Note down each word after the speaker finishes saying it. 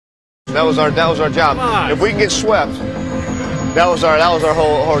That was our job. If we can get swept, that was our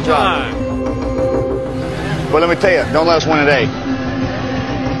whole job. But let me tell you, don't let us win today.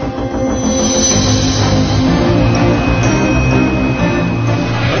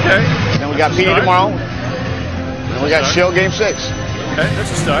 Okay. Then we got PD tomorrow. Then we got Shield Game 6. Okay,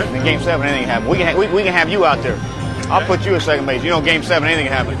 that's a start. In Game 7, anything can happen. We can have you out there. I'll put you at second base. You know, Game 7, anything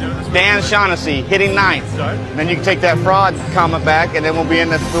can happen. Dan Shaughnessy hitting ninth. And then you can take that fraud comment back, and then we'll be in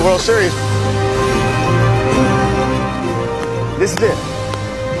the World Series. This is it.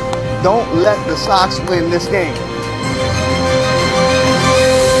 Don't let the Sox win this game.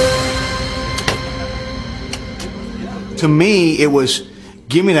 To me, it was,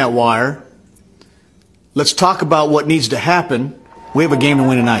 give me that wire. Let's talk about what needs to happen. We have a game to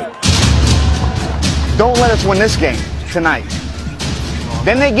win tonight. Don't let us win this game tonight.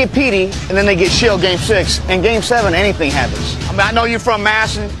 Then they get Petey, and then they get Shield Game 6. And Game 7, anything happens. I mean, I know you're from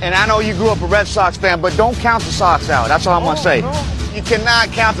Masson, and I know you grew up a Red Sox fan, but don't count the Sox out. That's all I'm going to say. You cannot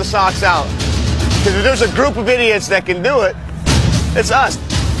count the Sox out. Because if there's a group of idiots that can do it, it's us.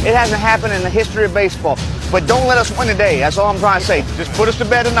 It hasn't happened in the history of baseball. But don't let us win today. That's all I'm trying to say. Just put us to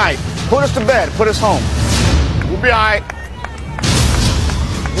bed tonight. Put us to bed. Put us home. We'll be all right.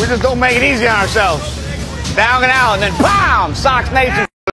 We just don't make it easy on ourselves. Down and out, and then BAM! Sox Nation.